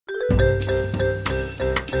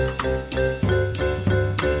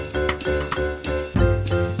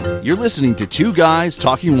You're listening to Two Guys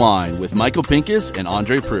Talking Wine with Michael Pincus and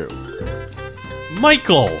Andre Prue.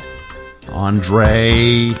 Michael!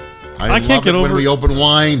 Andre, I can't get over when we open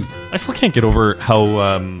wine. I still can't get over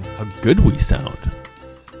how good we sound.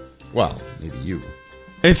 Well, maybe you.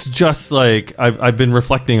 It's just like I've been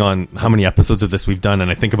reflecting on how many episodes of this we've done, and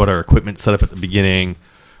I think about our equipment setup at the beginning.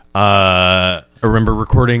 I remember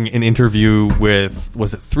recording an interview with,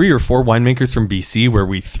 was it 3 or 4 winemakers from BC, where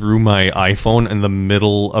we threw my iPhone in the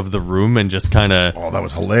middle of the room and just kind of... Oh, that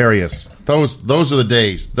was hilarious. Those are the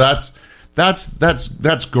days. That's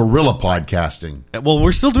guerrilla podcasting. Well,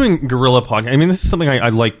 we're still doing guerrilla podcast. I mean, this is something I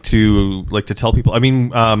like to tell people. I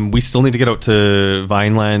mean, we still need to get out to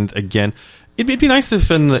Vineland again. It'd be nice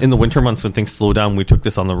if in the winter months when things slow down, we took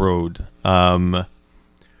this on the road.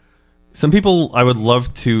 Some people I would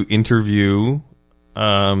love to interview.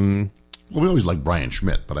 Well, we always like Brian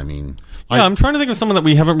Schmidt, but I mean... Yeah, I'm trying to think of someone that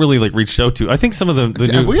we haven't really reached out to. I think some of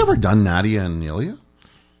the have we ever done Nadia and Ilya?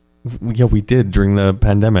 Yeah, we did during the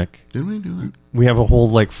pandemic. Did we do that? We have a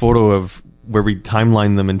whole photo of where we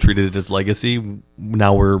timelined them and treated it as legacy.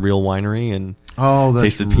 Now we're a real winery and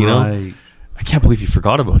tasted Pinot. Right. I can't believe you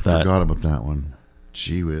forgot about that. Forgot about that one.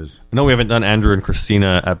 Gee whiz. No, we haven't done Andrew and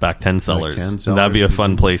Christina at Back 10 Cellars. That'd be a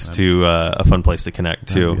fun place to connect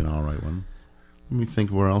to. That'd be an all right one. Let me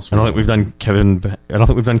think where else. I don't think we've done Kevin. I don't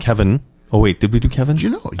think we've done Kevin. Oh wait, did we do Kevin? Do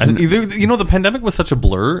you know? The pandemic was such a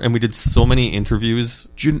blur, and we did so many interviews.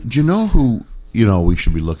 Do you know who we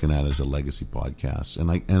should be looking at as a legacy podcast?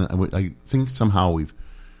 And I think somehow we've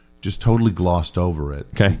just totally glossed over it.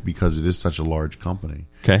 Okay. Because it is such a large company.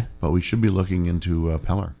 Okay. But we should be looking into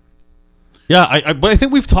Peller. Yeah, but I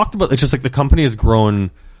think we've talked about it's just the company has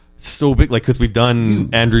grown so big, because we've done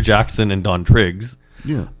Andrew Jackson and Don Triggs.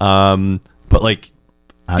 Yeah. But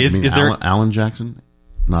is there Alan Jackson?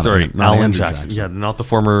 Not Alan Jackson. Yeah, not the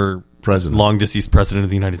former president, long deceased president of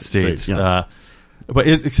the United States. Yeah. But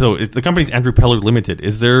the company's Andrew Peller Limited.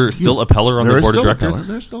 Is there still a Peller on the board of directors?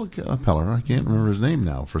 There's still a Peller. I can't remember his name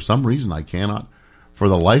now. For some reason, I cannot, for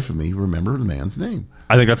the life of me, remember the man's name.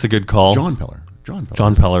 I think that's a good call. John Peller. John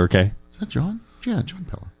Peller. Okay. Is that John? Yeah, John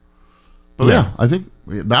Peller. But yeah, I think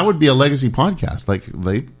that would be a legacy podcast.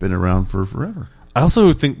 They've been around for forever. I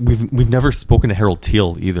also think we've never spoken to Harold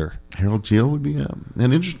Teal either. Harold Teal would be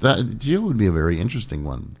Teal would be a very interesting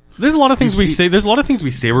one. There's a lot of things we say. There's a lot of things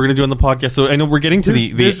we say we're going to do on the podcast. So I know we're getting to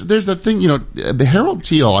there's that thing. The Harold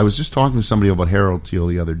Teal. I was just talking to somebody about Harold Teal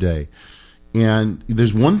the other day, and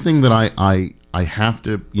there's one thing that I have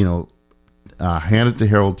to hand it to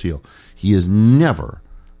Harold Teal. He has never,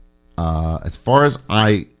 as far as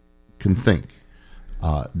I can think,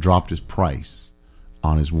 dropped his price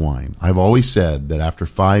on his wine. I've always said that after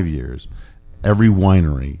 5 years, every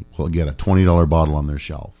winery will get a $20 bottle on their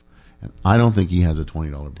shelf. And I don't think he has a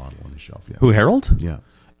 $20 bottle on his shelf yet. Who, Harold? Yeah.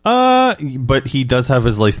 But he does have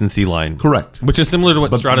his licensee line. Correct. Which is similar to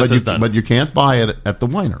what Stratus has done. But you can't buy it at the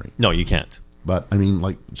winery. No, you can't. But I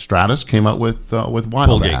mean, Stratus came out with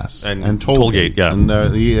Wild Ass and Tollgate, yeah,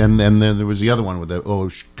 and then there was the other one with the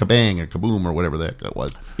Kabang or Kaboom or whatever that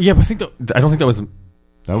was. Yeah, but I don't think that was.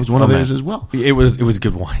 That was one of theirs as well. It was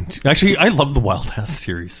good wine. Actually, I love the Wild Ass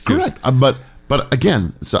series too. Correct, but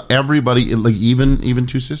again, so everybody, even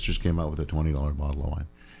Two Sisters came out with a $20 bottle of wine,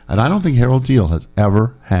 and I don't think Harold Teal has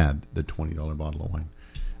ever had the $20 bottle of wine,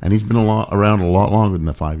 and he's been around a lot longer than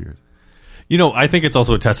the 5 years. I think it's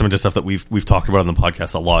also a testament to stuff that we've talked about on the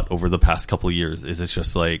podcast a lot over the past couple of years. Is it's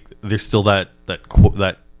just there's still that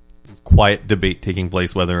quiet debate taking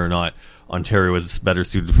place whether or not Ontario is better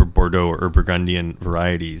suited for Bordeaux or Burgundian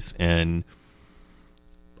varieties, and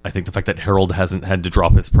I think the fact that Harold hasn't had to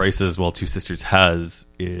drop his prices while Two Sisters has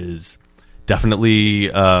is definitely.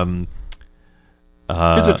 It's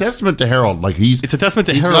a testament to Harold. It's a testament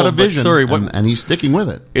to Harold. He's got a vision, and he's sticking with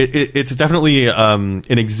it. It's definitely an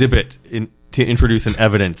exhibit to introduce an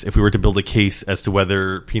evidence if we were to build a case as to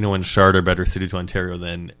whether Pinot and Chard are better suited to Ontario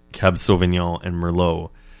than Cab Sauvignon and Merlot.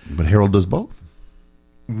 But Harold does both.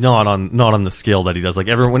 Not on the scale that he does.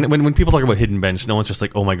 Everyone, when people talk about Hidden Bench, no one's just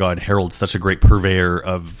like, oh my god, Harold's such a great purveyor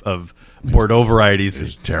of Bordeaux varieties.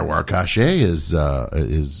 His terroir caché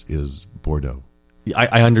is Bordeaux.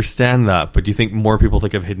 I understand that, but do you think more people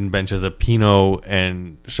think of Hidden Bench as a Pinot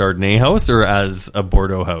and Chardonnay house or as a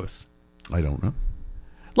Bordeaux house? I don't know.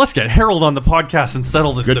 Let's get Harold on the podcast and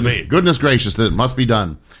settle this debate. Goodness gracious, that it must be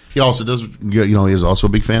done. He also does, he is also a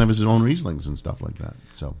big fan of his own Rieslings and stuff like that.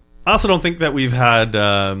 So I also don't think that we've had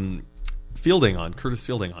Curtis Fielding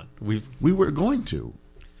on. We were going to,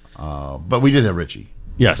 but we did have Richie.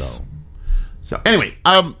 Yes. So anyway,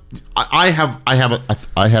 I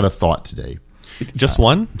had a thought today. Just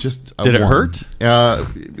one? Just Did it one. hurt?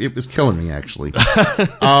 It was killing me actually.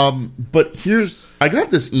 But I got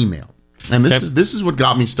this email, and this is what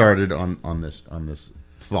got me started on this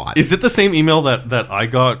thought. Is it the same email that I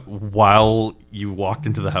got while you walked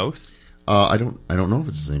into the house? I don't know if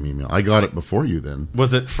it's the same email. I got it before you. Then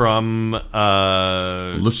Was it from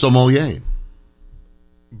Le Sommelier,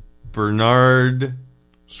 Bernard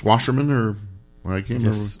Swasherman, or I can't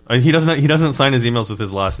Yes. He doesn't sign his emails with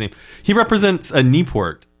his last name. He represents a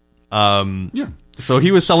Newport. Yeah. So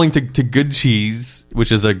he was selling to Good Cheese,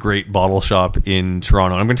 which is a great bottle shop in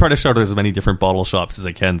Toronto. I'm going to try to shout out as many different bottle shops as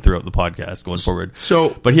I can throughout the podcast going forward.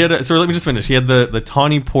 But he had so let me just finish. He had the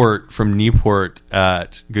tawny port from Newport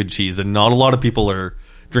at Good Cheese, and not a lot of people are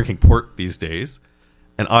drinking port these days.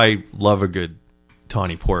 And I love a good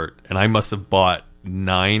tawny port, and I must have bought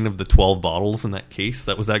 9 of the 12 bottles in that case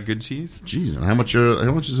that was at Good Cheese. Jeez, and how much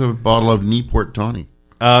is a bottle of Newport Tawny?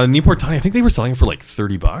 Newport Tawny, I think they were selling it for like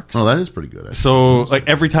 $30. Oh, that is pretty good. Actually. So, like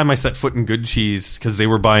every time I set foot in Good Cheese, because they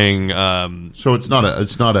were buying. So it's not a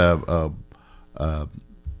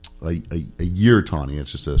year tawny.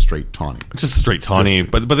 It's just a straight tawny. It's just a straight tawny,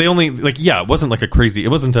 but they only it wasn't like it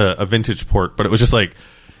wasn't a vintage port, but it was just a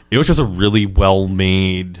really well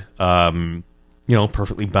made,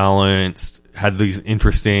 perfectly balanced. Had these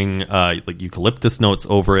interesting eucalyptus notes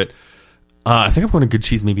over it. I think I'm going to Good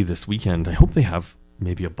Cheese maybe this weekend. I hope they have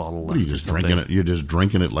maybe a bottle left. Are you just drinking it? You're just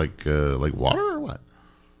drinking it like water or what?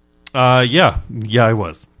 Yeah, I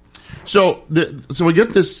was. So we get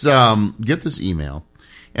this email,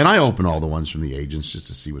 and I open all the ones from the agents just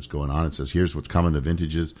to see what's going on. It says here's what's coming to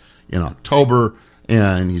vintages in October,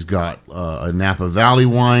 and he's got a Napa Valley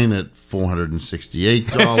wine at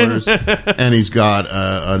 $468, and he's got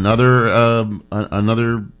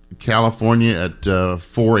another California at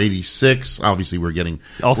 $486. Obviously, we're getting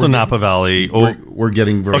Napa Valley. We're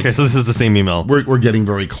getting very okay. So this is the same email. We're getting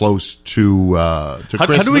very close to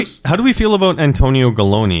Christmas. How do we feel about Antonio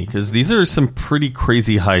Galloni? Because these are some pretty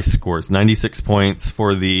crazy high scores. 96 points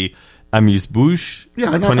for the Amuse-Bouche.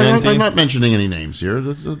 Yeah, I'm not mentioning any names here.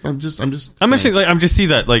 I'm just mentioning. I'm just see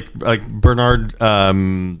that like Bernard.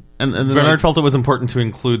 And Bernard felt it was important to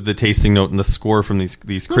include the tasting note and the score from these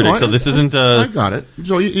critics. So this isn't. I got it.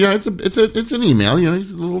 So yeah, it's an email.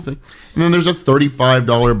 It's a little thing. And then there's a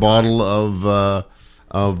 $35 bottle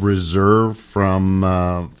of Reserve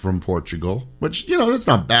from Portugal, which that's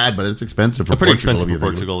not bad, but it's expensive for pretty Portugal. Expensive for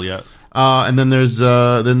Portugal, yeah. And then there's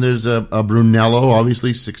a Brunello,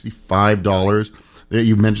 obviously $65.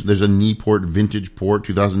 You mentioned there's a Newport Vintage Port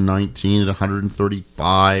 2019 at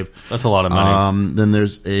 $135. That's a lot of money. Then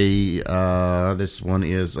there's this one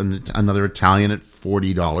is another Italian at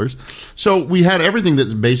 $40. So we had everything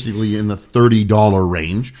that's basically in the $30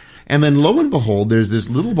 range. And then lo and behold, there's this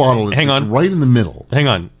little bottle that's right in the middle. Hang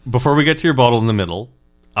on. Before we get to your bottle in the middle,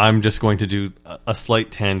 I'm just going to do a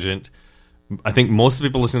slight tangent. I think most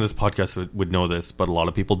people listening to this podcast would know this, but a lot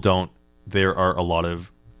of people don't. There are a lot of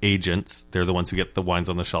agents. They're the ones who get the wines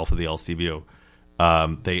on the shelf of the LCBO.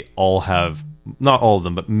 They all have, not all of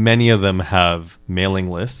them, but many of them have mailing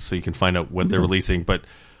lists, so you can find out what they're releasing. But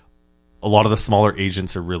a lot of the smaller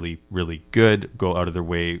agents are really, really good, go out of their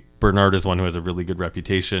way. Bernard is one who has a really good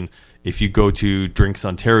reputation. If you go to Drinks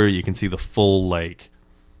Ontario, you can see the full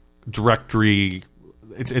directory.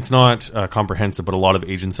 It's not comprehensive, but a lot of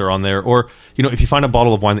agents are on there. Or if you find a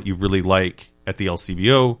bottle of wine that you really like at the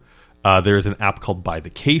LCBO, there is an app called By the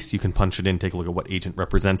Case. You can punch it in, take a look at what agent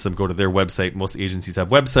represents them, go to their website. Most agencies have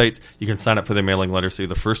websites. You can sign up for their mailing letter so you're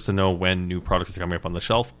the first to know when new products are coming up on the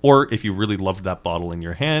shelf. Or if you really loved that bottle in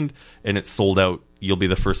your hand and it's sold out, you'll be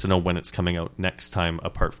the first to know when it's coming out next time,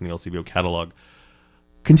 apart from the LCBO catalog.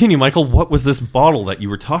 Continue, Michael. What was this bottle that you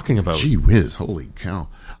were talking about? Gee whiz, holy cow.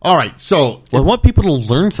 All right, so... Well, I want people to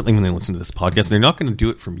learn something when they listen to this podcast, and they're not going to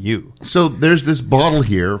do it from you. So there's this bottle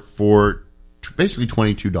here for basically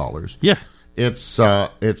 $22. Yeah.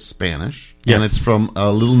 It's Spanish. Yes. And it's from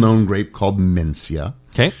a little-known grape called Mencia.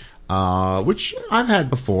 Okay. Which I've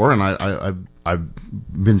had before, and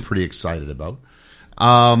I've been pretty excited about.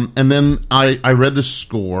 And then I read the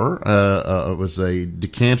score. It was a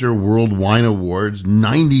Decanter World Wine Awards,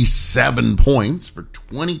 97 points for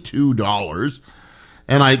 $22.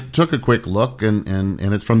 And I took a quick look, and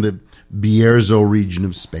it's from the Bierzo region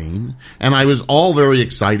of Spain. And I was all very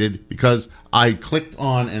excited because I clicked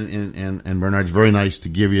on, and Bernard's very nice to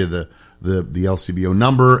give you the LCBO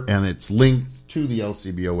number, and it's linked to the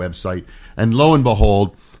LCBO website. And lo and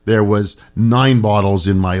behold, there was 9 bottles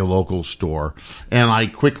in my local store. And I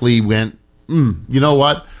quickly went, you know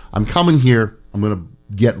what? I'm coming here. I'm going to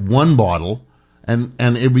get one bottle, and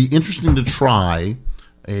it'd be interesting to try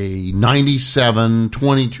a $97,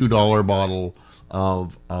 $22 bottle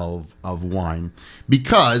of wine,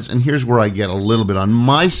 because, and here's where I get a little bit on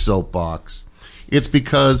my soapbox, it's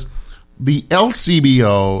because the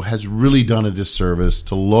LCBO has really done a disservice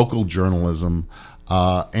to local journalism,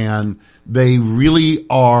 and they really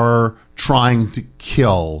are trying to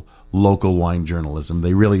kill local wine journalism.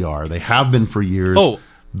 They really are. They have been for years.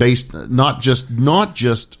 Based not just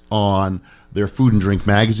on their food and drink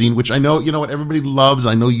magazine, which I know, you know what, everybody loves.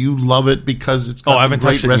 I know you love it because it's got some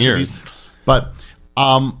great recipes. But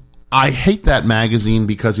I hate that magazine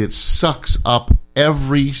because it sucks up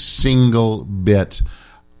every single bit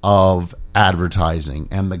of advertising,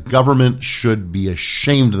 and the government should be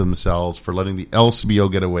ashamed of themselves for letting the LCBO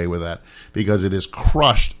get away with that, because it has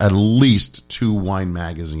crushed at least 2 wine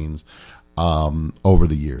magazines over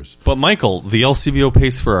the years. But Michael, the LCBO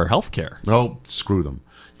pays for our health care. Oh, screw them.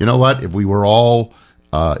 You know what? If we were all,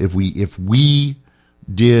 if we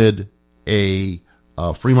did a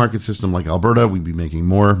free market system like Alberta, we'd be making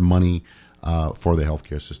more money for the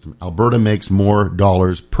healthcare system. Alberta makes more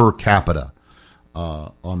dollars per capita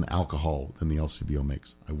on the alcohol than the LCBO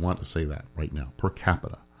makes. I want to say that right now, per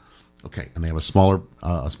capita. Okay, and they have a smaller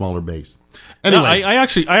base. Anyway,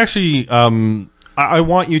 no, I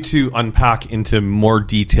want you to unpack into more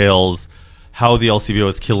details how the LCBO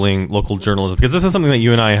is killing local journalism, because this is something that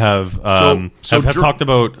you and I have talked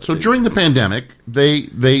about. So during the pandemic, they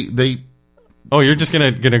Oh, you're just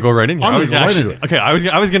gonna go right in here. I'm gonna go right into it. Okay, I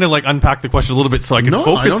was gonna like unpack the question a little bit so I can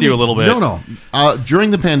focus you a little bit. No.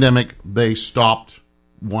 During the pandemic, they stopped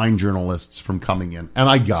wine journalists from coming in, and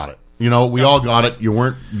I got it. You know, we all got it. You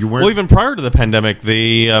weren't. Well, even prior to the pandemic,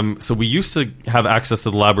 they so we used to have access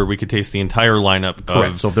to the lab where we could taste the entire lineup.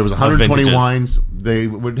 Correct. So if there was 120 wines, they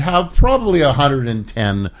would have probably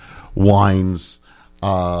 110 wines. They'd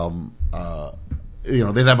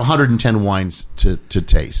have 110 wines to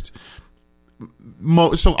taste.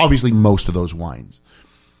 So obviously most of those wines.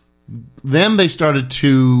 Then they started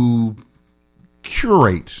to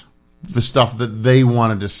curate the stuff that they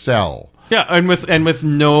wanted to sell. Yeah, and with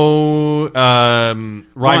no rhyme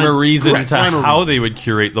or reason to how they would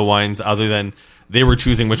curate the wines, other than they were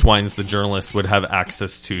choosing which wines the journalists would have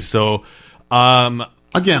access to. So again,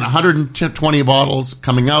 120 bottles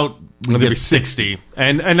coming out, we get 60.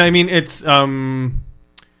 And I mean, it's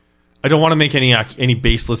I don't want to make any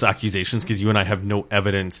baseless accusations, because you and I have no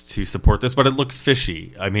evidence to support this, but it looks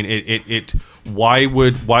fishy. I mean, why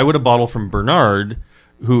would a bottle from Bernard,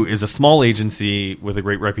 who is a small agency with a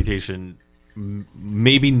great reputation,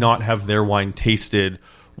 maybe not have their wine tasted,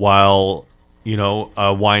 while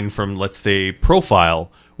a wine from, let's say,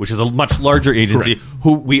 Profile, which is a much larger agency, correct,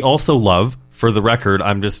 who we also love. For the record,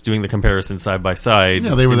 I'm just doing the comparison side by side.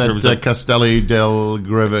 Yeah, they were that Castelli del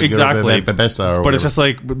Greve. Exactly. But it's just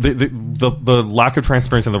like the lack of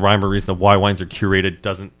transparency and the rhyme or reason of why wines are curated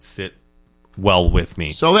doesn't sit well with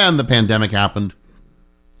me. So then the pandemic happened,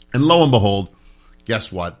 and lo and behold,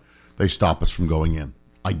 guess what? They stop us from going in.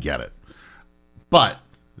 I get it. But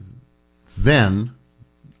then,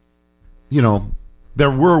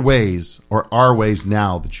 there were ways, or are ways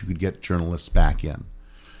now, that you could get journalists back in.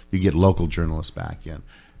 You get local journalists back in.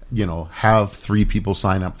 Have 3 people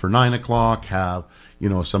sign up for 9 o'clock. Have,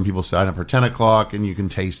 some people sign up for 10 o'clock, and you can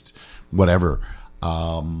taste whatever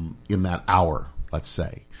in that hour, let's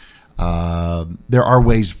say. There are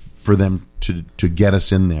ways for them to get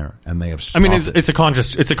us in there, and they have stopped. I mean, it's a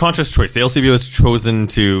conscious choice. The LCBO has chosen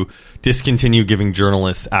to discontinue giving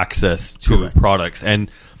journalists access to correct products.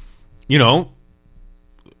 And,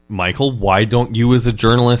 Michael, why don't you as a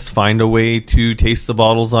journalist find a way to taste the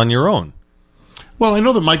bottles on your own? Well, I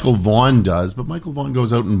know that Michael Vaughn does, but Michael Vaughn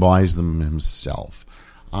goes out and buys them himself.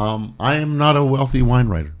 I am not a wealthy wine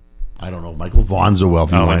writer. I don't know. Michael Vaughn's a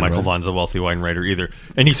wealthy wine writer. Michael Vaughn's a wealthy wine writer either.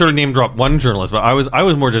 And he sort of name dropped one journalist, but I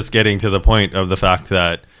was more just getting to the point of the fact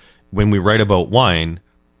that when we write about wine,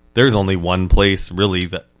 there's only one place really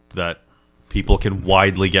that people can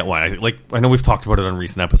widely get wine. I know we've talked about it on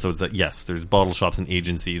recent episodes that yes, there's bottle shops and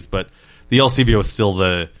agencies, but the LCBO is still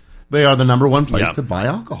they are the number one place to buy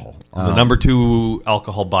alcohol. The number 2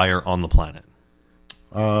 alcohol buyer on the planet.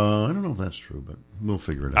 I don't know if that's true, but we'll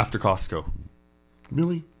figure it out. After Costco.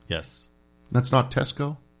 Really? Yes. That's not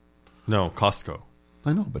Tesco? No, Costco.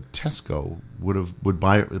 I know, but Tesco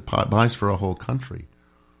buys for a whole country.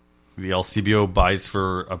 The LCBO buys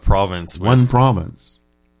for a province. One province.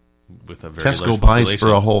 With a very Tesco large buys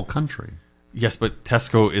for a whole country. Yes, but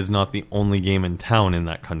Tesco is not the only game in town in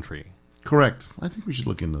that country. Correct. I think we should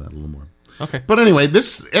look into that a little more. Okay. But anyway,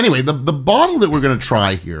 the bottle that we're going to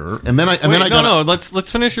try here, and then I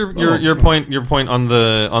let's finish your point on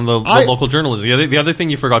the local journalism. The other thing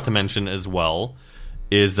you forgot to mention as well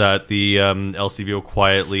is that the LCBO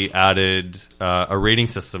quietly added a rating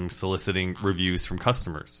system soliciting reviews from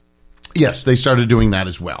customers. Yes, they started doing that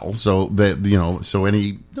as well. So that so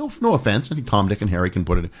any no offense, any Tom, Dick, and Harry can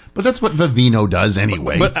put it in. But that's what Vivino does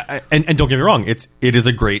anyway. But and don't get me wrong, it is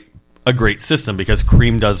a great system because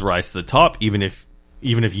cream does rise to the top. Even if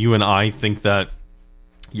you and I think that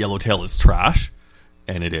Yellowtail is trash,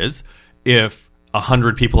 and it is, if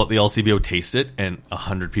 100 people at the LCBO taste it and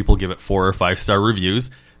 100 people give it 4 or 5 star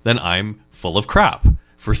reviews, then I'm full of crap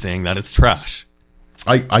for saying that it's trash.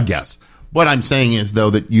 I guess. What I'm saying is, though,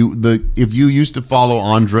 that if you used to follow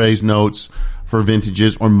Andre's notes for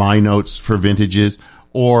vintages or my notes for vintages,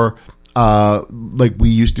 or like we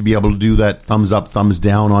used to be able to do that thumbs up, thumbs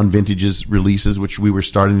down on vintages releases, which we were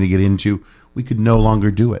starting to get into, we could no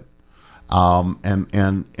longer do it. And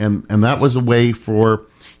that was a way for,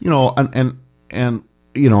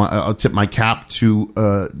 I'll tip my cap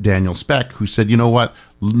to Daniel Speck, who said, you know what,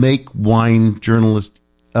 make wine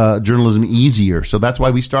journalism easier. So that's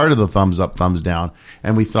why we started the thumbs up, thumbs down.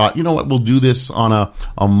 And we thought, you know what, we'll do this on a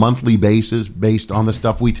monthly basis based on the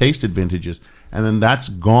stuff we tasted vintages. And then that's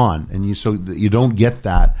gone. And you don't get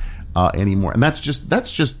that anymore. And that's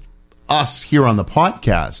just us here on the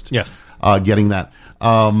podcast. Yes. Getting that.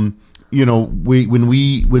 When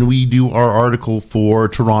we do our article for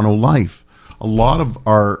Toronto Life, a lot of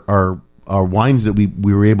our wines that we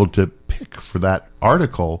were able to pick for that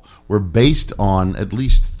article were based on at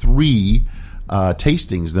least 3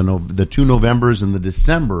 tastings, the 2 Novembers and the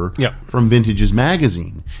December from Vintages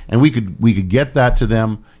magazine, and we could get that to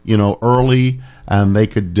them, early, and they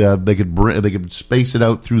could space it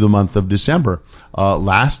out through the month of December.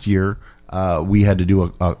 Last year, we had to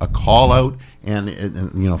do a call out, and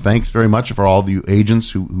thanks very much for all the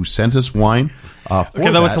agents who sent us wine.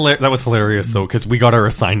 That was hilarious though, because we got our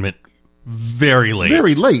assignment very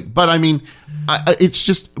late. But I mean, it's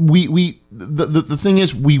just the thing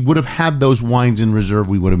is, we would have had those wines in reserve.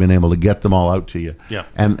 We would have been able to get them all out to you,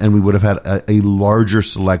 and we would have had a larger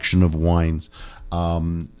selection of wines,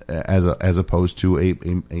 as opposed to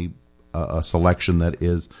a selection that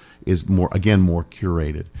is more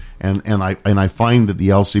curated. And I find that the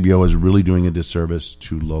LCBO is really doing a disservice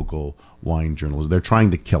to local wine journalism. They're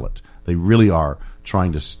trying to kill it. They really are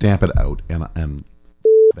trying to stamp it out and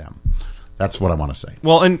them. That's what I want to say.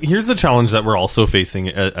 Well, and here's the challenge that we're also facing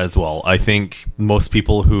as well. I think most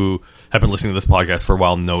people who have been listening to this podcast for a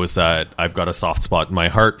while knows that I've got a soft spot in my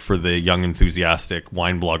heart for the young, enthusiastic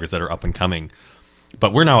wine bloggers that are up and coming.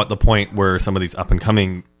 But we're now at the point where some of these up and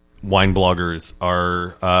coming wine bloggers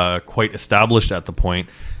are quite established at the point.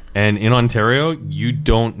 And in Ontario, you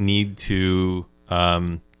don't need to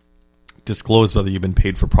disclose whether you've been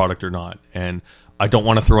paid for product or not. And I don't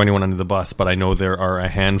want to throw anyone under the bus, but I know there are a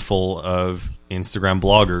handful of Instagram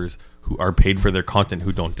bloggers who are paid for their content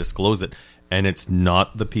who don't disclose it. And it's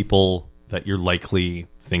not the people that you're likely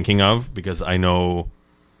thinking of, because I know,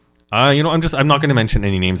 I'm not going to mention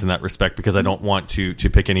any names in that respect, because I don't want to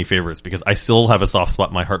pick any favorites, because I still have a soft spot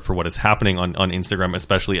in my heart for what is happening on Instagram,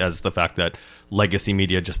 especially as the fact that legacy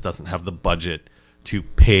media just doesn't have the budget to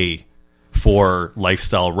pay for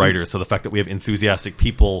lifestyle writers. So the fact that we have enthusiastic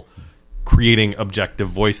people creating objective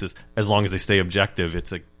voices, as long as they stay objective,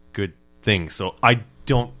 it's a good thing. So I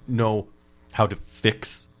don't know how to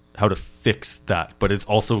fix that, but it's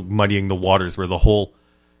also muddying the waters where the whole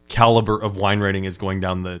caliber of wine writing is going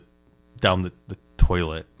down the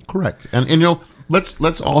toilet. Correct. And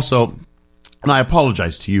let's also, and I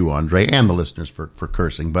apologize to you, Andre, and the listeners for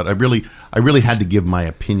cursing, but I really had to give my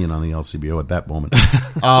opinion on the LCBO at that moment.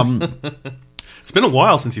 It's been a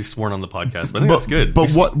while since you've sworn on the podcast, but I think that's good. But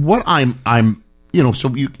what I'm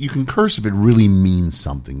so you can curse if it really means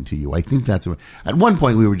something to you. I think that's at one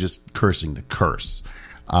point we were just cursing to curse,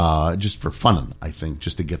 just for fun. I think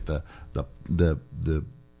just to get the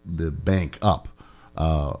bank up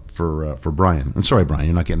for Brian. And sorry, Brian,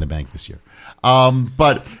 you're not getting the bank this year.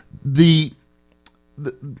 But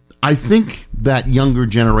I think that younger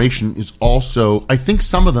generation is also. I think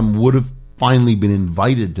some of them would have finally been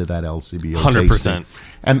invited to that LCBO 100%.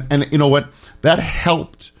 And you know what? That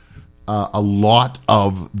helped a lot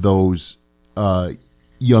of those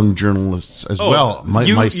young journalists as well.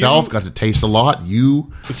 Myself got to taste a lot.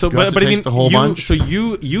 You got to taste a whole bunch. So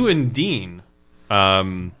you and Dean,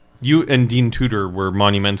 Tudor were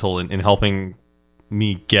monumental in helping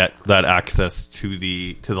me get that access to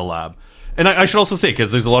the lab. And I should also say,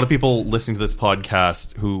 because there's a lot of people listening to this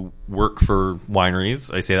podcast who work for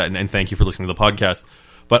wineries. I say that, and thank you for listening to the podcast.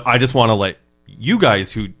 But I just want to let you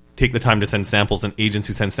guys who take the time to send samples and agents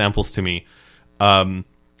who send samples to me, I'm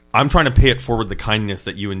trying to pay it forward the kindness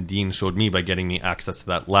that you and Dean showed me by getting me access to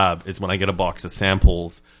that lab. Is when I get a box of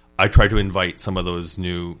samples, I try to invite some of those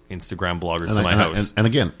new Instagram bloggers to my house. And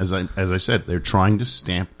again, as I said, they're trying to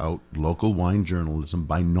stamp out local wine journalism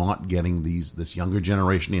by not getting this younger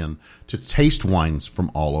generation in to taste wines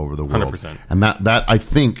from all over the world. 100%. And that I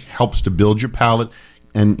think helps to build your palate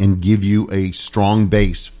and give you a strong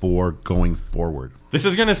base for going forward. This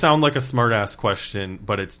is going to sound like a smart-ass question,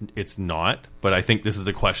 but it's not. But I think this is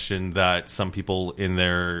a question that some people in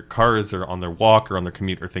their cars or on their walk or on their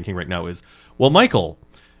commute are thinking right now is, well, Michael,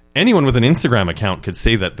 anyone with an Instagram account could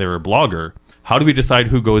say that they're a blogger. How do we decide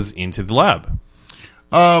who goes into the lab?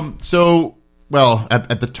 Well,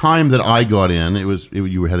 at the time that I got in,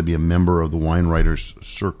 you had to be a member of the Wine Writers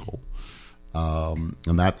Circle, and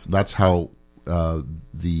that's how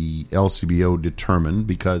the LCBO determined,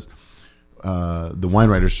 because the Wine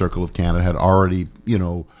Writers Circle of Canada had already, there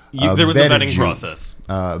was a vetting process,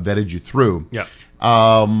 vetted you through. Yeah.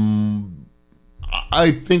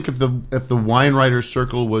 I think if the Wine Writers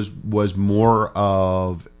Circle was more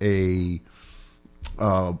of a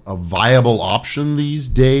viable option these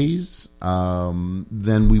days,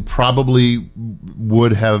 then we probably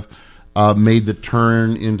would have made the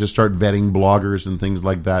turn into start vetting bloggers and things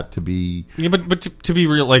like that to be. Yeah, but to be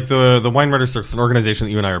real, like the Wine Writers Circle is an organization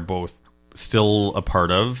that you and I are both still a part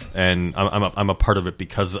of, and I'm a part of it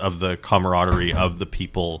because of the camaraderie of the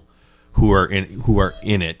people who are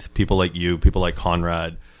in it. People like you, people like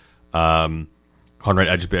Conrad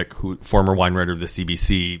Edgebick, who former wine writer of the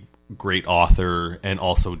CBC, great author, and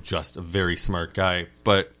also just a very smart guy.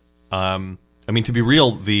 But to be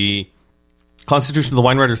real, the Constitution of the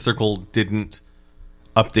Wine Writers Circle didn't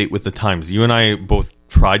update with the times. You and I both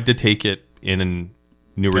tried to take it in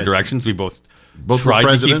newer directions. We both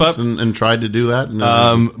tried to keep up and tried to do that.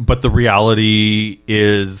 But the reality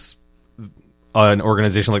is, an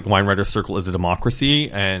organization like the Wine Writers Circle is a democracy,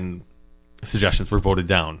 and suggestions were voted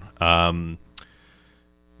down.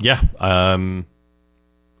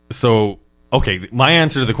 So, okay, my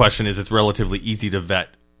answer to the question is it's relatively easy to vet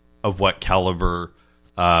of what caliber,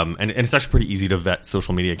 and it's actually pretty easy to vet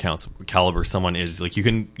social media accounts. What caliber someone is. Like, you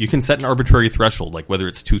can set an arbitrary threshold, like whether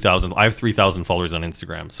it's 2,000. I have 3,000 followers on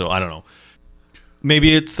Instagram, so I don't know.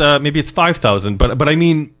 Maybe it's 5,000, but I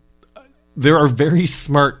mean, there are very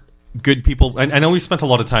smart, good people. And I know we spent a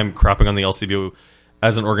lot of time crapping on the LCBO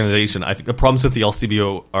as an organization. I think the problems with the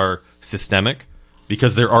LCBO are systemic,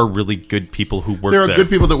 because there are really good people who work there. There are good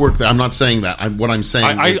people that work there. I'm not saying that. What I'm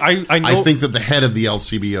saying is I think that the head of the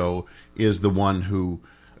LCBO is the one who...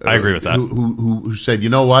 I agree with that. Who said, you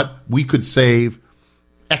know what? We could save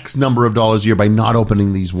X number of dollars a year by not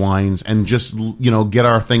opening these wines and just, get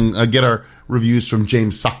our reviews from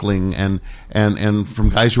James Suckling and from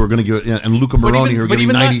guys who are going to give it, and Luca Moroni, who are giving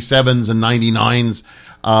 97s and 99s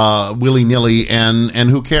willy-nilly, and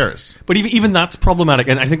who cares? But even that's problematic,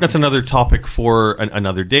 and I think that's another topic for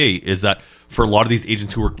another day, is that for a lot of these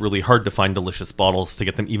agents who work really hard to find delicious bottles to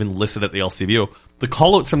get them even listed at the LCBO, the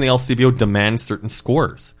call-outs from the LCBO demand certain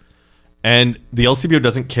scores. And the LCBO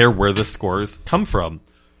doesn't care where the scores come from.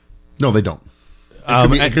 No, they don't.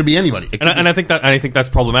 It could be anybody. I think that's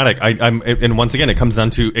problematic. And once again, it comes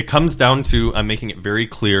down to I'm making it very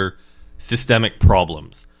clear, systemic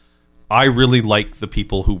problems. I really like the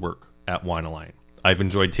people who work at Wine Align. I've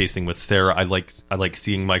enjoyed tasting with Sarah. I like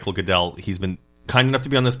seeing Michael Goodell. He's been kind enough to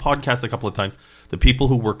be on this podcast a couple of times. The people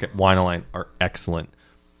who work at Wine Align are excellent.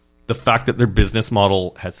 The fact that their business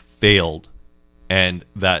model has failed and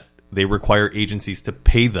that they require agencies to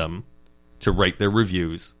pay them to write their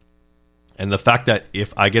reviews, and the fact that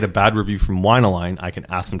if I get a bad review from Wine Align, I can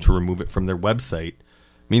ask them to remove it from their website,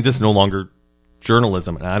 means it's no longer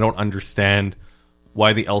journalism. And I don't understand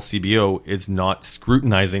why the LCBO is not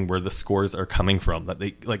scrutinizing where the scores are coming from. That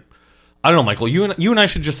they like, I don't know, Michael. You and I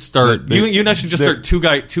should just start. You and I should just start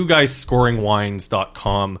two guys scoring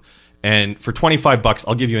wines.com, and for $25,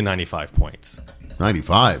 I'll give you a 95 points.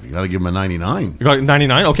 95. You got to give him a 99. You got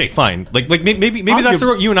 99? Okay, fine. Like maybe that's the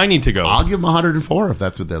route you and I need to go. I'll give him 104 if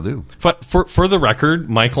that's what they'll do. But for the record,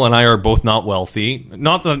 Michael and I are both not wealthy.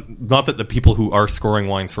 Not that the people who are scoring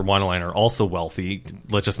wines for Wine Align are also wealthy.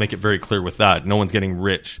 Let's just make it very clear with that. No one's getting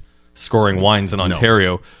rich scoring wines in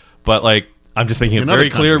Ontario. No. But I'm just making it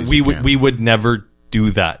very clear we would never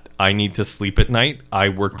do that. I need to sleep at night. I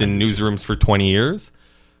worked in newsrooms for 20 years.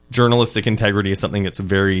 journalistic integrity is something that's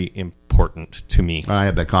very important to me. I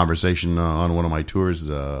had that conversation on one of my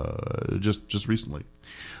tours just recently.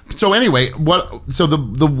 So anyway, so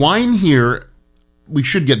the wine here, we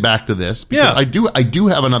should get back to this because I do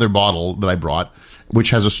have another bottle that I brought which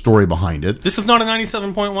has a story behind it. This is not a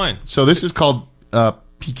 97-point wine. So this is called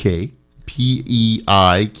Piqué, Peique.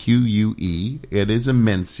 It is a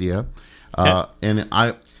Mencia, and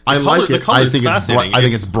I like it. I think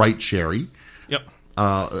it's bright cherry. Yep.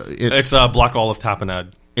 It's black olive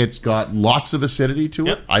tapenade. It's got lots of acidity to it.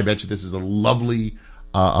 Yep. I bet you this is a lovely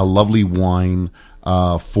wine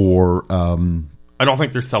for. I don't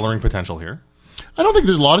think there's cellaring potential here. I don't think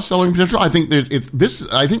there's a lot of cellaring potential. I think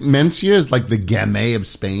I think Mencia is like the Gamay of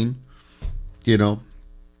Spain. You know,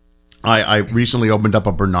 I recently opened up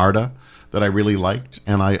a Bernarda that I really liked,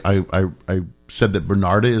 and I said that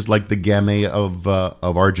Bernarda is like the Gamay of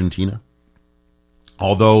Argentina.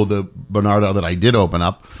 Although the Bernarda that I did open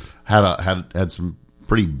up had some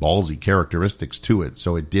pretty ballsy characteristics to it,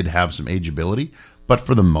 so it did have some ageability. But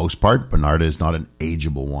for the most part, Bernarda is not an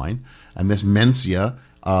ageable wine, and this Mencia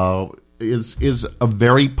is a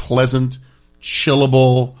very pleasant,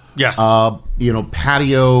 chillable, yes,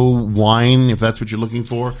 patio wine if that's what you're looking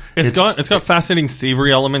for. It's got fascinating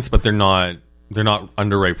savory elements, but they're not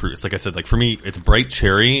underripe fruits. Like I said, like for me, it's bright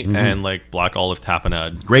cherry and like black olive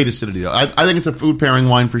tapenade. Great acidity though. I think it's a food pairing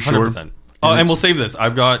wine for sure. 100%. And we'll save this.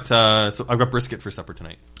 I've got brisket for supper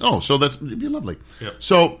tonight. Oh, so it'd be lovely. Yep.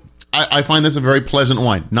 So I find this a very pleasant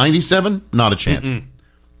wine. 97, not a chance. Mm-mm.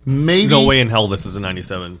 Maybe no way in hell this is a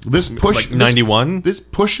 97. This like 91. This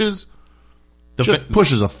pushes a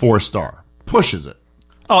 4-star. Pushes it.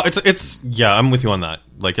 Oh, it's yeah. I'm with you on that.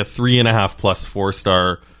 Like a 3.5 plus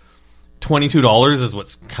 4-star. $22 is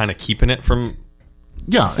what's kind of keeping it from.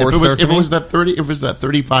 Yeah, if it was that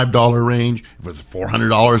 $35 range, if it was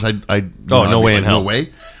 $400, I'd no way in hell. No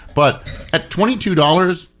way. But at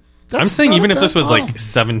 $22. I'm saying even if this was like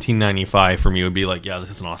 $17.95 for me, it would be like, yeah, this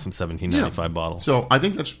is an awesome $17.95 bottle. So I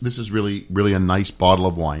think this is really, really a nice bottle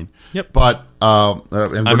of wine. Yep. But and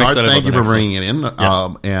Bernard, thank you for bringing it in.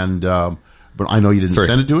 Yes. But I know you didn't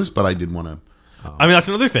send it to us, but I did want to. I mean, that's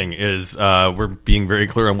another thing is we're being very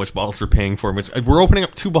clear on which bottles we're paying for. We're opening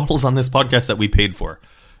up 2 bottles on this podcast that we paid for,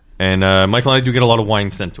 and Michael and I do get a lot of wine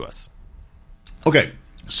sent to us. Okay,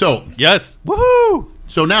 so yes, woohoo!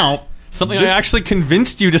 So now. Something I actually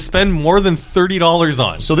convinced you to spend more than $30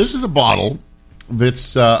 on. So this is a bottle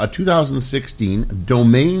that's a 2016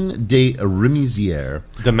 Domaine de Remisière.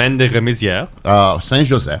 Domaine de Remisière.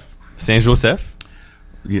 Saint-Joseph. Saint-Joseph?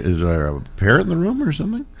 Is there a parrot in the room or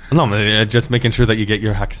something? No, just making sure that you get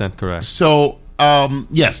your accent correct. So,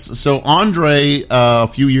 yes. So Andre, a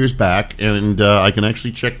few years back, and I can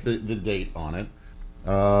actually check the date on it,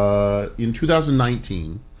 in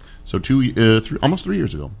 2019, so almost 3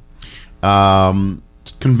 years ago,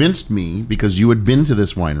 convinced me, because you had been to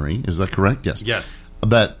this winery, is that correct? Yes.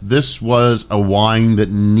 That this was a wine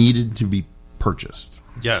that needed to be purchased.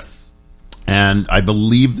 Yes. And I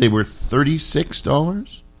believe they were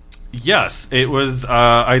 $36? Yes. It was,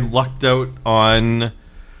 I lucked out on,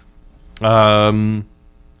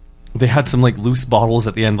 they had some like loose bottles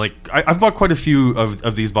at the end. Like I've bought quite a few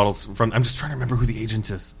of these bottles from, I'm just trying to remember who the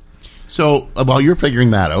agent is. So while you're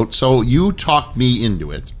figuring that out, so you talked me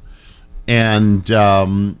into it. And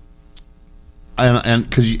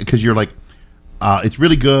because you're like, it's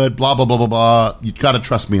really good, blah blah blah blah blah. You got to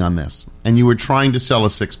trust me on this. And you were trying to sell a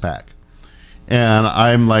 6-pack, and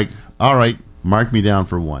I'm like, all right, mark me down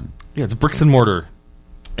for 1. Yeah, it's bricks and mortar.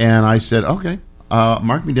 And I said, okay,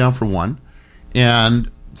 mark me down for 1. And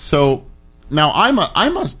so now I'm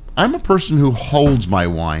a person who holds my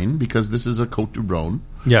wine because this is a Côte du Rhône.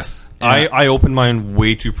 Yes, I opened mine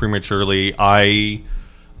way too prematurely.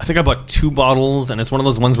 I think I bought 2 bottles, and it's one of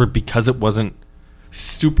those ones where because it wasn't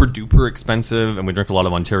super duper expensive, and we drink a lot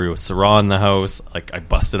of Ontario Syrah in the house, like I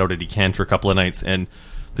busted out a decanter a couple of nights, and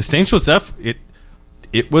the Saint Joseph,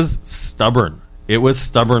 it was stubborn. It was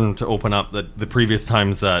stubborn to open up the previous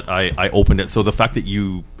times that I opened it. So the fact that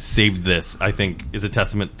you saved this, I think, is a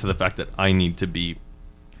testament to the fact that I need to be.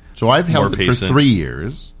 So I've held it for 3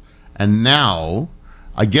 years, and now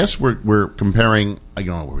I guess we're comparing. I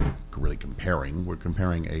don't know. We're really comparing. We're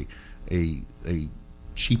comparing a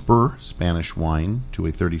cheaper Spanish wine to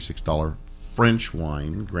a $36 French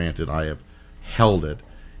wine. Granted, I have held it,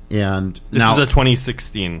 and this is a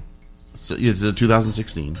 2016. So it's a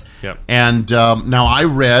 2016. Yep. And now I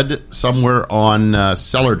read somewhere on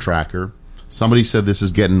Cellar Tracker, somebody said this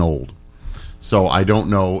is getting old. So I don't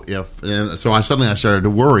know if. And so I started to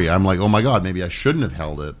worry. I'm like, oh my god, maybe I shouldn't have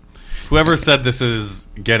held it. Whoever said this is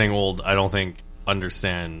getting old, I don't think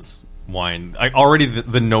understands wine. Already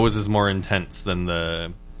the nose is more intense than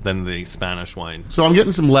the Spanish wine. So I'm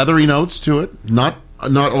getting some leathery notes to it, not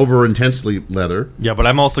over intensely leather. Yeah, but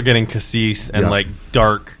I'm also getting cassis and Yeah. like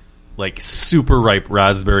dark, like super ripe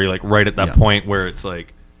raspberry, like right at that Yeah. point where it's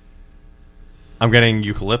like I'm getting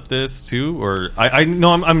eucalyptus too, or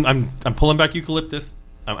I'm pulling back eucalyptus.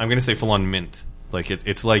 I'm going to say full on mint. Like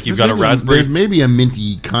it's like you've got a raspberry. There's maybe a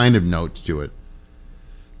minty kind of note to it,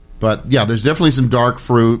 but yeah, there's definitely some dark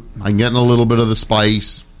fruit. I'm getting a little bit of the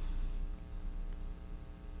spice.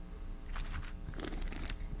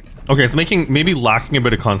 Okay, it's maybe lacking a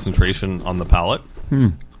bit of concentration on the palate, Yeah.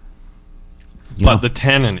 but the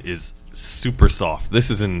tannin is super soft. This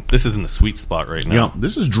is in the sweet spot right now. Yeah,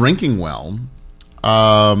 this is drinking well.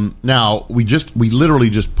 Now we literally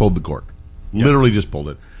just pulled the cork. Yes. Literally just pulled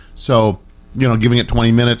it. So giving it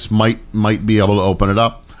 20 minutes might be able to open it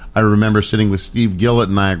up. I remember sitting with Steve Gill at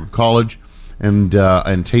Niagara College and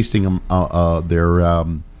tasting their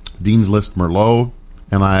Dean's List Merlot,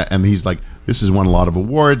 and he's like, "This has won a lot of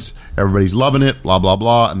awards. Everybody's loving it. Blah blah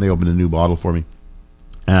blah." And they opened a new bottle for me,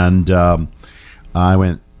 and I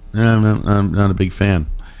went, "I'm not a big fan."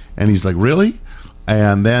 And he's like, "Really?"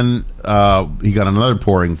 And then he got another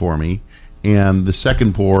pouring for me, and the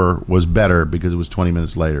second pour was better because it was 20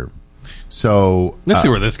 minutes later. So Let's see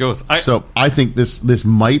where this goes. I think this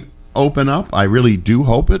might open up. I really do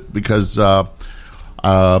hope it, because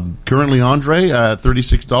currently, Andre,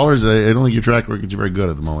 $36. I don't think your track record's very good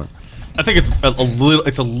at the moment. I think it's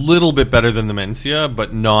a little bit better than the Mencia,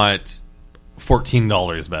 but not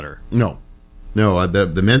 $14 better. No,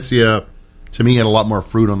 the Mencia to me had a lot more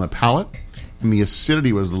fruit on the palate, and the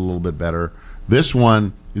acidity was a little bit better. This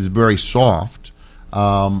one is very soft.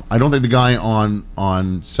 I don't think the guy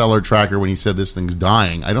on Cellar Tracker, when he said this thing's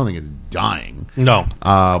dying, I don't think it's dying. No,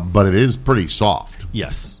 but it is pretty soft.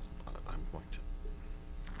 yes.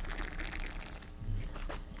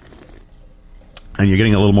 And you're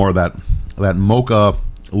getting a little more of that mocha,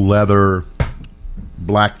 leather,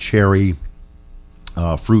 black cherry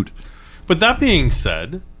fruit. But that being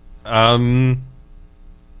said,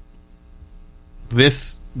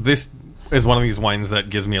 this is one of these wines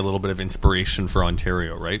that gives me a little bit of inspiration for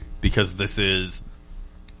Ontario, right? Because this is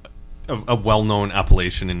a well-known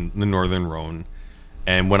appellation in the Northern Rhone,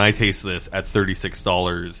 and when I taste this at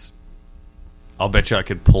 $36, I'll bet you I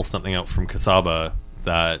could pull something out from Casaba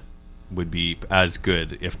that would be as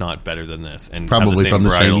good, if not better than this, and Probably from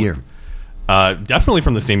the same year. Definitely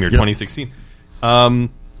from the same year, Yep. 2016.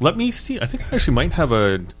 Let me see. I think I actually might have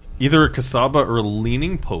either a Casaba or a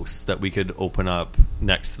leaning post that we could open up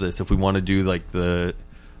next to this if we want to do like the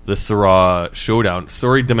Syrah showdown.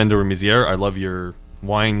 Sorry, Domaine de Remizière, I love your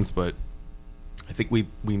wines, but I think we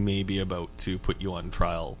may be about to put you on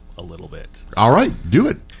trial a little bit. All right, do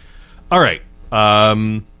it. All right.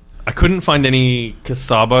 I couldn't find any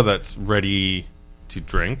Casaba that's ready to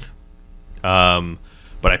drink, but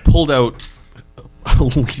I pulled out a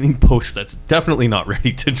leaning post that's definitely not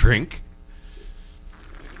ready to drink.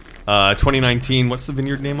 2019. What's the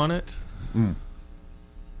vineyard name on it?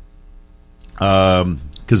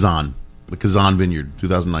 Kazan, the Kazan Vineyard,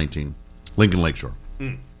 2019, Lincoln Lakeshore.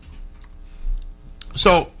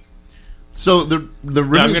 So the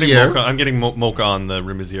Remizière. I'm getting mocha on the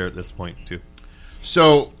Remizière at this point too.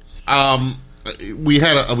 So we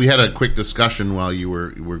had a quick discussion while you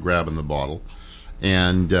were grabbing the bottle,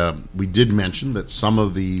 and we did mention that some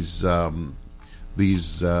of these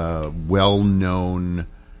well-known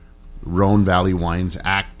Rhone Valley wines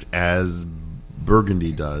act as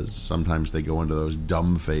Burgundy does. Sometimes they go into those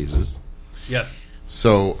dumb phases. Yes.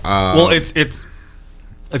 So well, it's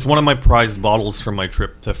one of my prized bottles from my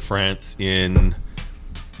trip to France in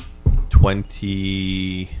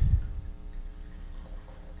 20.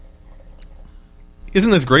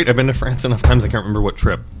 Isn't this great? I've been to France enough times I can't remember what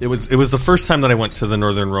trip. It was the first time that I went to the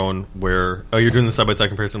Northern Rhone where... Oh, you're doing the side-by-side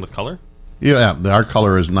comparison with color? yeah, our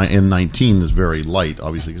color is in 19 is very light,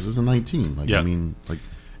 obviously, because it's a 19. Like, Yeah. I mean, like...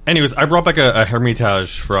 Anyways, I brought back a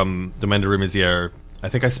Hermitage from Domaine de Remizière. I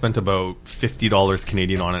think I spent about $50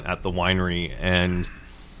 Canadian on it at the winery, and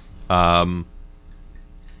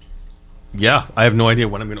yeah, I have no idea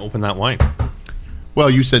when I'm going to open that wine. Well,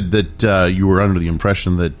 you said that you were under the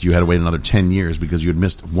impression that you had to wait another 10 years because you had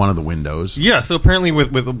missed one of the windows. Yeah, so apparently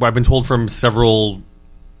with I've been told from several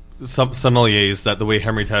sommeliers that the way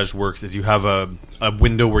Hermitage works is you have a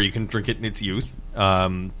window where you can drink it in its youth,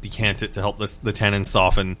 decant it to help the tannin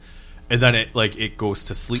soften, and then it goes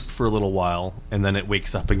to sleep for a little while, and then it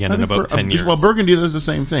wakes up again in about 10 years. Well, Burgundy does the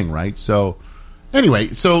same thing, right? So, anyway,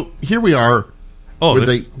 so here we are with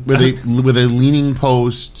a leaning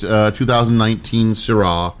post 2019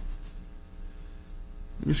 Syrah.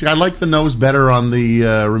 You see, I like the nose better on the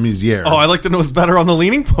Remisier. Oh, I like the nose better on the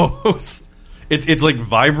leaning post. It's like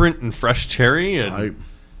vibrant and fresh cherry, and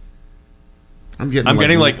I'm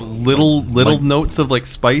getting like little notes of like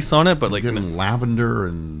spice on it, but like getting lavender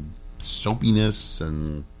and soapiness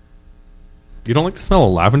and. You don't like the smell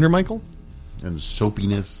of lavender, Michael? And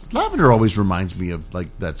soapiness. Lavender always reminds me of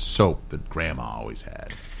like that soap that Grandma always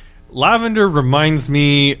had. Lavender reminds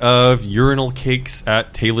me of urinal cakes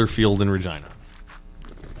at Taylor Field in Regina.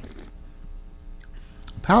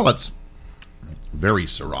 Palates, very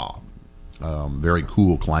Syrah. Very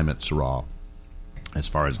cool climate Syrah, as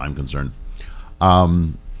far as I'm concerned.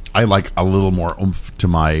 I like a little more oomph to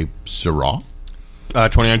my Syrah.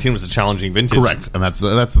 2019 was a challenging vintage. Correct, and that's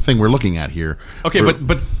the thing we're looking at here. Okay,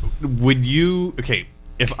 but would you... Okay,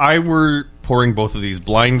 if I were pouring both of these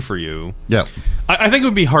blind for you... Yeah. I think it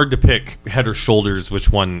would be hard to pick head or shoulders which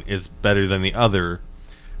one is better than the other.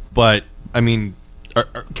 But, I mean,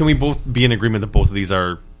 can we both be in agreement that both of these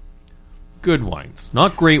are good wines?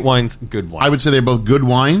 Not great wines, good wines. I would say they're both good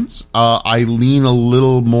wines. I lean a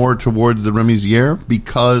little more towards the Remisier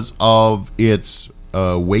because of its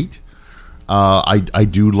weight. I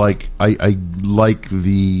do like I like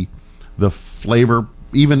the flavor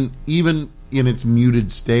even in its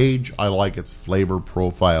muted stage. I like its flavor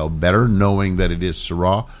profile better, knowing that it is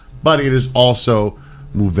Syrah, but it is also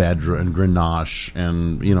Mourvedre and Grenache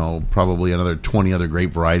and probably another 20 other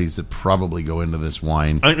grape varieties that probably go into this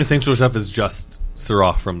wine. I think the Saint Joseph is just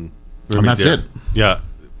Syrah from Remisier. And that's it. Yeah.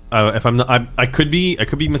 If I'm not, I could be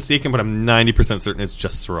mistaken, but I'm 90% certain it's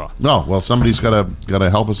just Syrah. Oh well, somebody's got to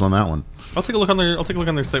help us on that one. I'll take a look on their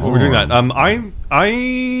site while we're doing that.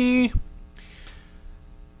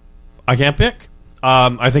 I can't pick.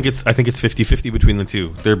 I think it's 50-50 between the two.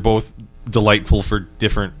 They're both delightful for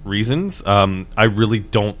different reasons. I really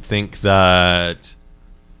don't think that.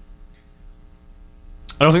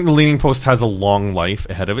 I don't think the leaning post has a long life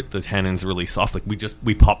ahead of it. The tannin's really soft. Like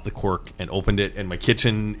we popped the cork and opened it, and my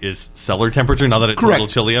kitchen is cellar temperature now that it's Correct. a little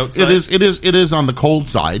chilly outside. It is on the cold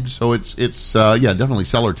side, so it's definitely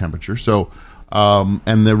cellar temperature. So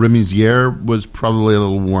and the Remisier was probably a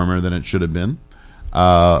little warmer than it should have been.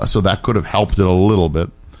 So that could have helped it a little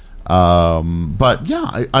bit. But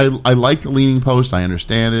yeah, I like the leaning post. I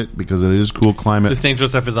understand it because it is cool climate. The Saint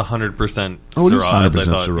Joseph is 100% Syrah. Oh, it is 100% as I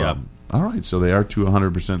thought. Syrah. Yeah. All right, so they are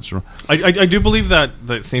 100% Syrah. I do believe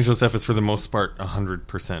that Saint Joseph is for the most part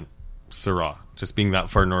 100% Syrah. Just being that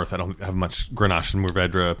far north, I don't have much Grenache and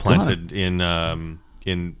Mourvedre planted in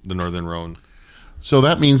the northern Rhone. So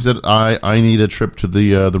that means that I need a trip to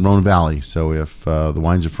the Rhone Valley. So if the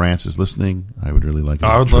Wines of France is listening, I would really like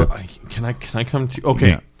a trip. Can I come to? Okay,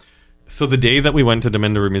 yeah. So the day that we went to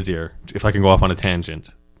Domaine de Remisier, if I can go off on a tangent,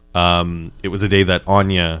 it was a day that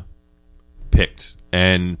Anya picked,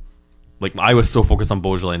 and like I was so focused on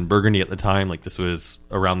Beaujolais and Burgundy at the time. Like this was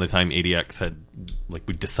around the time ADX had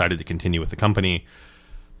we decided to continue with the company.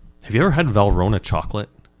 Have you ever had Valrhona chocolate?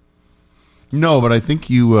 No, but I think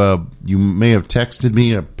you may have texted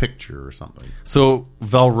me a picture or something. So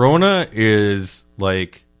Valrhona is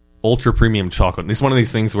like ultra premium chocolate. And it's one of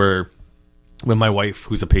these things where when my wife,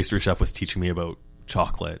 who's a pastry chef, was teaching me about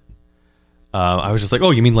chocolate, I was just like,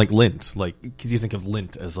 oh, you mean like Lindt? Like, because you think of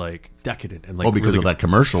Lindt as like decadent and like because really of that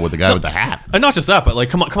commercial with the guy with the hat. And not just that, but like,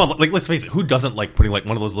 come on, like let's face it, who doesn't like putting like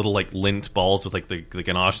one of those little like Lindt balls with like the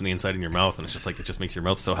ganache on the inside in your mouth, and it's just like it just makes your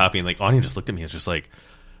mouth so happy. And like Anya just looked at me, it's just like,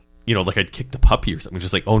 like I'd kicked the puppy or something.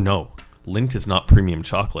 Just like, oh no, Lindt is not premium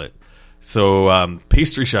chocolate. So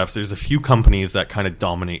pastry chefs, there's a few companies that kind of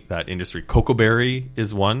dominate that industry. Cocoa Berry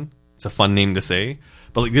is one. It's a fun name to say,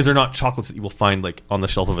 but like these are not chocolates that you will find like on the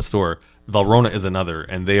shelf of a store. Valrhona is another,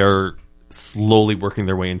 and they are slowly working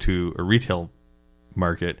their way into a retail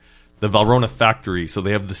market. The Valrhona factory, so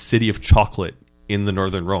they have the city of chocolate in the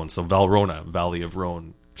northern Rhone. So Valrhona, Valley of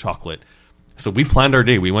Rhone chocolate. So we planned our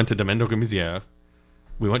day. We went to Domaine de Remisier.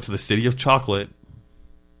 We went to the city of chocolate,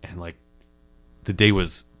 and like the day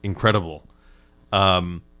was incredible.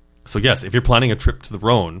 So yes, if you're planning a trip to the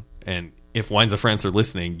Rhone, and if Wines of France are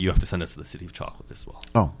listening, you have to send us to the city of chocolate as well.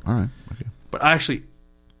 Oh, all right, okay. But I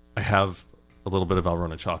have a little bit of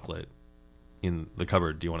Valrhona chocolate in the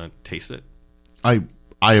cupboard. Do you want to taste it? I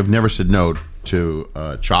have never said no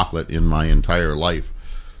to chocolate in my entire life,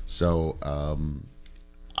 so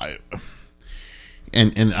I'll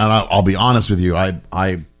be honest with you.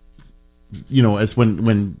 It's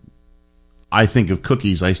when I think of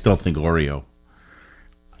cookies, I still think Oreo.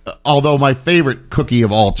 Although my favorite cookie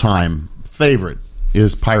of all time,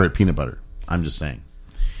 is Pirate Peanut Butter. I'm just saying.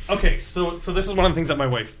 Okay, so this is one of the things that my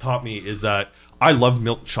wife taught me is that I love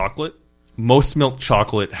milk chocolate. Most milk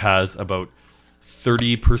chocolate has about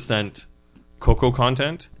 30% cocoa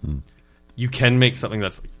content, you can make something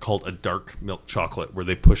that's called a dark milk chocolate, where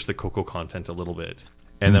they push the cocoa content a little bit.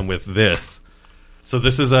 And then with this, so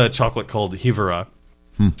this is a chocolate called Hivera.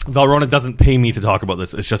 Valrhona doesn't pay me to talk about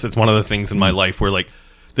this. It's one of the things in my life where, like,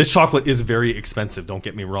 this chocolate is very expensive, don't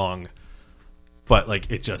get me wrong. But, like,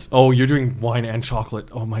 it just... Oh, you're doing wine and chocolate.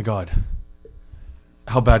 Oh, my God.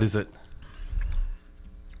 How bad is it?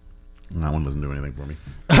 That one doesn't do anything for me.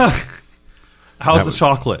 How's the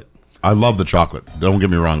chocolate? I love the chocolate. Don't get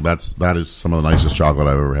me wrong. That is some of the nicest chocolate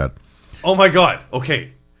I've ever had. Oh, my God.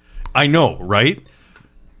 Okay. I know, right?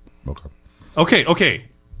 Okay.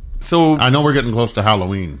 So... I know we're getting close to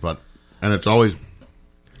Halloween, and it's always...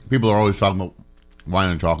 People are always talking about wine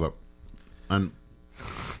and chocolate. And...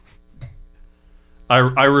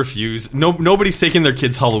 I refuse. Nobody's taking their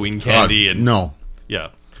kids' Halloween candy. No.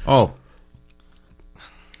 Yeah. Oh.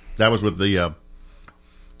 That was with the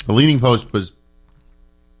Leaning Post was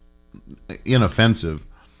inoffensive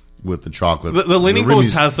with the chocolate. The Leaning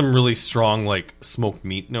Post has some really strong, like, smoked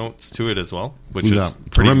meat notes to it as well, which is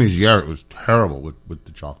pretty... Remy's Yair, it was terrible with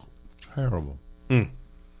the chocolate. Terrible.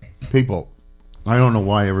 People, I don't know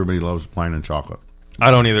why everybody loves wine and chocolate. I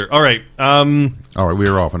don't either. All right. We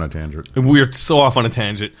are off on a tangent. We're so off on a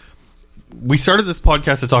tangent. We started this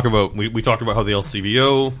podcast to talk about... We talked about how the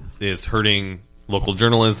LCBO is hurting local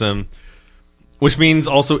journalism, which means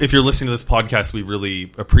also, if you're listening to this podcast, we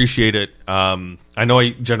really appreciate it. I know I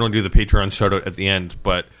generally do the Patreon shout-out at the end,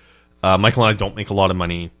 but Michael and I don't make a lot of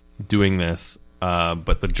money doing this,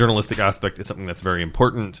 but the journalistic aspect is something that's very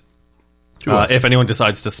important. If anyone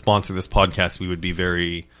decides to sponsor this podcast, we would be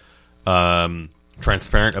very...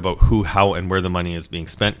 transparent about who, how, and where the money is being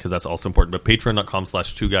spent, because that's also important. But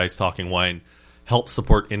patreon.com/2guystalkingwine helps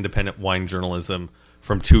support independent wine journalism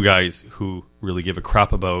from two guys who really give a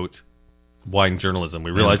crap about wine journalism.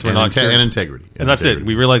 We realize we're not and integrity, and that's it.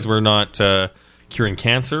 We realize we're not curing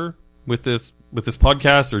cancer with this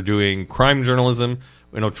podcast or doing crime journalism.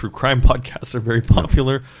 We know true crime podcasts are very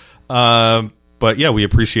popular, but yeah, we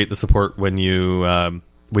appreciate the support when you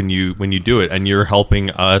do it, and you're helping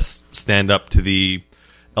us stand up to the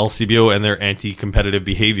LCBO and their anti-competitive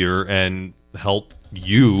behavior and help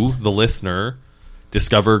you, the listener,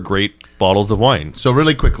 discover great bottles of wine. So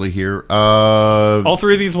really quickly here, all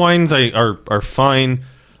three of these wines are fine.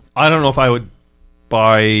 I don't know if I would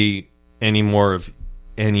buy any more of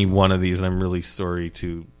any one of these, and I'm really sorry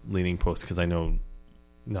to Leaning Post, because I know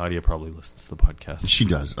Nadia probably listens to the podcast. She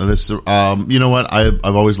does. You know what?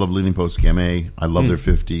 I've always loved Leaning Post Gamay. I love their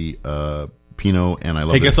 50 Pinot, and I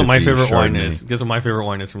love. Hey, guess what my favorite Chardonnay. wine is? Guess what my favorite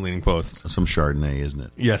wine is from Leaning Post? Some Chardonnay, isn't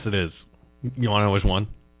it? Yes, it is. You want to know which one?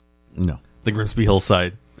 No. The Grimsby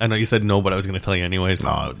Hillside. I know you said no, but I was going to tell you anyways.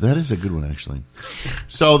 Oh, that is a good one, actually.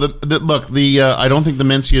 So I don't think the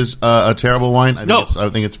Mencia is a terrible wine. I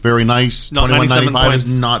think it's very nice. 21.95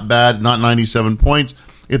 is not bad. Not 97 points.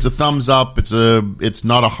 It's a thumbs up. It's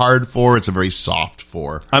not a hard 4. It's a very soft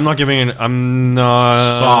 4. I'm not giving it. I'm not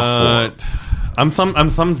soft 4. I'm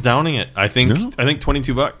thumbs downing it. I think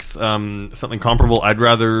 $22. Something comparable. I'd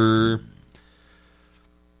rather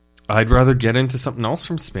get into something else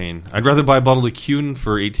from Spain. I'd rather buy a bottle of Cune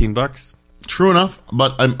for $18. True enough,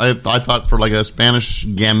 but I thought for like a Spanish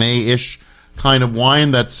Gamay-ish kind of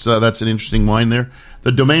wine, that's an interesting wine there.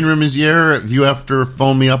 The Domaine Remizier, if you have to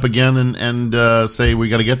phone me up again and say we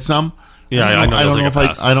got to get some, I don't know if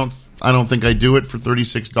I don't think I do it for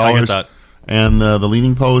 $36. I get that. And the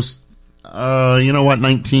Leaning Post, you know what,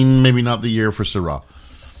 19, maybe not the year for Syrah.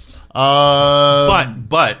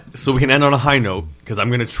 But so we can end on a high note, because I'm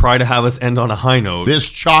going to try to have us end on a high note. This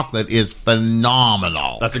chocolate is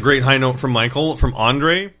phenomenal. That's a great high note from Michael. From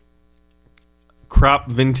Andre, crap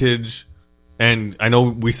vintage. And I know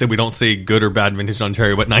we said we don't say good or bad vintage in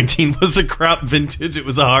Ontario, but 19 was a crap vintage. It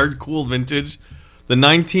was a hard, cool vintage. The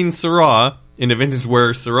 19 Syrah, in a vintage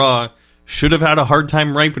where Syrah should have had a hard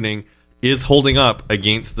time ripening, is holding up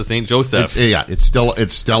against the St. Joseph. It's still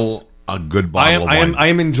a good bottle of wine. I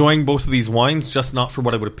am enjoying both of these wines, just not for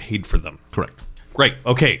what I would have paid for them. Correct. Great.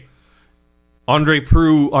 Okay. Andre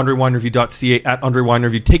Prue, AndreWineReview.ca, at Andre Wine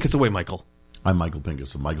Review. Take us away, Michael. I'm Michael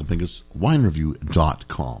Pincus of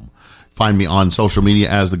MichaelPincusWineReview.com. Find me on social media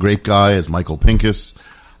as The Grape Guy, as Michael Pincus.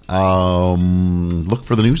 Look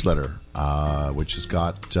for the newsletter, which has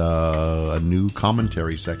got a new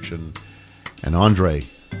commentary section. And Andre,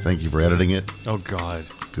 thank you for editing it. Oh, God.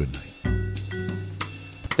 Good night.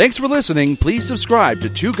 Thanks for listening. Please subscribe to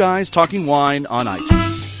Two Guys Talking Wine on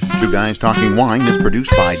iTunes. Two Guys Talking Wine is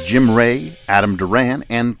produced by Jim Ray, Adam Duran,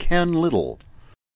 and Ken Little.